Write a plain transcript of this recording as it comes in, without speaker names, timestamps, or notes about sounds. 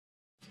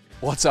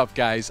What's up,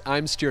 guys?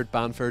 I'm Stuart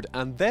Banford,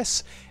 and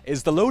this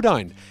is The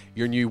Lowdown,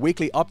 your new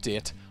weekly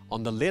update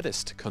on the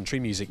latest country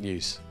music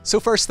news.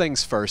 So first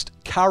things first,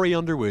 Carrie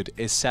Underwood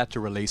is set to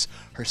release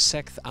her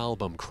 6th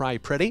album, Cry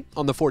Pretty,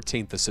 on the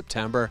 14th of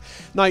September.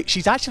 Now,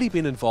 she's actually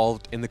been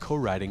involved in the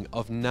co-writing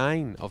of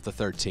 9 of the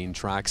 13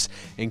 tracks,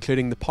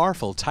 including the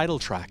powerful title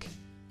track.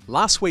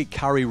 Last week,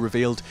 Carrie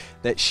revealed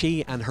that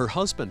she and her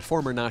husband,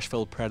 former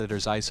Nashville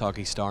Predators ice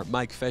hockey star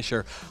Mike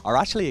Fisher, are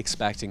actually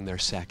expecting their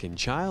second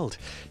child.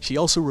 She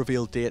also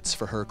revealed dates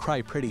for her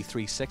Cry Pretty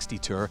 360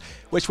 tour,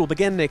 which will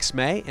begin next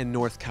May in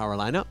North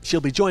Carolina. She'll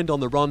be joined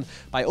on the run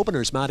by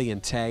openers Maddie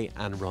and Tay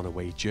and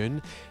Runaway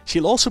June.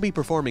 She'll also be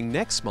performing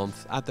next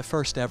month at the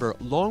first ever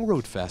Long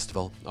Road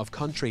Festival of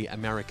Country,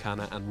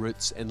 Americana and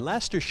Roots in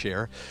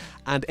Leicestershire.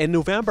 And in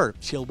November,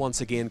 she'll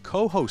once again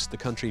co-host the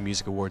Country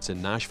Music Awards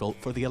in Nashville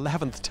for the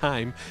 11th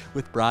time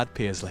with Brad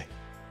Paisley.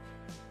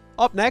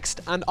 Up next,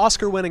 an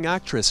Oscar-winning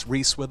actress,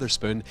 Reese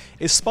Witherspoon,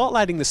 is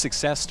spotlighting the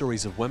success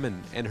stories of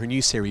women in her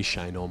new series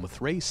Shine On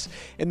with Reese.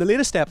 In the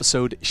latest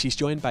episode, she's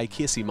joined by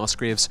Kacey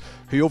Musgraves,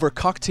 who over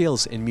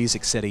cocktails in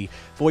Music City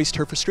voiced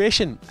her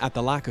frustration at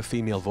the lack of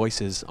female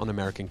voices on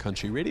American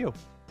country radio.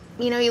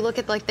 You know, you look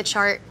at like the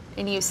chart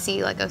and you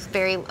see like a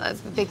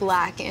big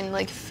lack in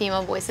like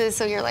female voices,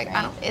 so you're like,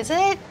 is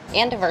it?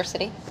 And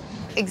diversity.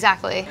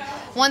 Exactly.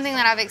 One thing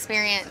that I've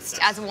experienced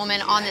as a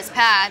woman on this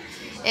pad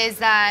is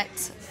that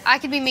I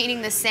could be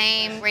meeting the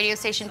same radio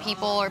station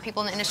people or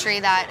people in the industry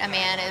that a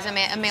man is,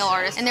 a male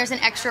artist, and there's an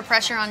extra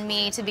pressure on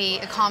me to be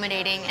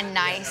accommodating and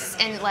nice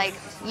and like,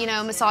 you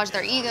know, massage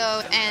their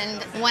ego.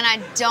 And when I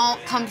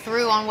don't come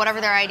through on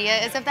whatever their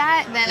idea is of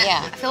that, then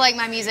I feel like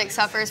my music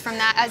suffers from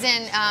that, as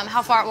in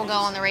how far it will go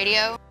on the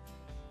radio.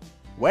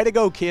 Way to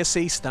go,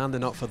 Kacey,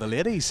 standing up for the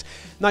ladies.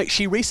 Now,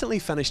 she recently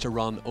finished a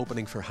run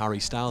opening for Harry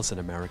Styles in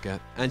America,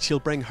 and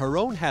she'll bring her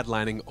own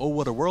headlining Oh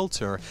What a World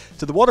tour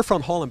to the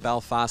Waterfront Hall in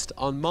Belfast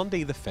on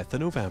Monday the 5th of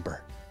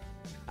November.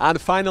 And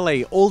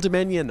finally, Old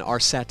Dominion are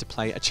set to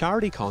play a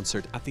charity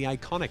concert at the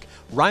iconic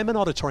Ryman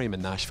Auditorium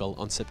in Nashville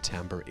on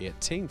September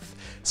 18th.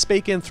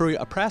 Speaking through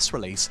a press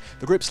release,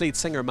 the group's lead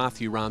singer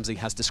Matthew Ramsey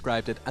has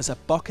described it as a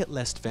bucket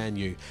list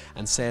venue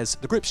and says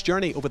the group's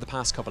journey over the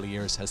past couple of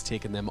years has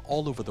taken them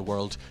all over the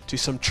world to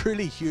some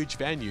truly huge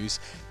venues,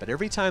 but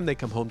every time they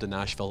come home to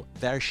Nashville,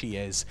 there she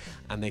is,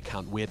 and they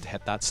can't wait to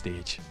hit that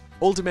stage.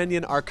 Old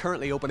Dominion are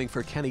currently opening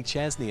for Kenny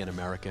Chesney in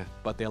America,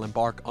 but they'll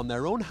embark on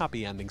their own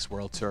Happy Endings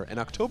World Tour in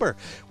October,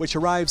 which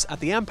arrives at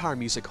the Empire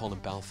Music Hall in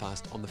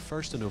Belfast on the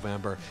 1st of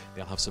November.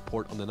 They'll have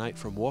support on the night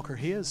from Walker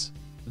Hayes.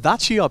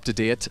 That's you up to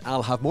date.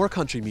 I'll have more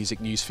country music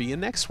news for you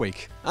next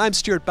week. I'm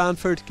Stuart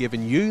Banford,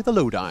 giving you the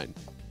Lowdown.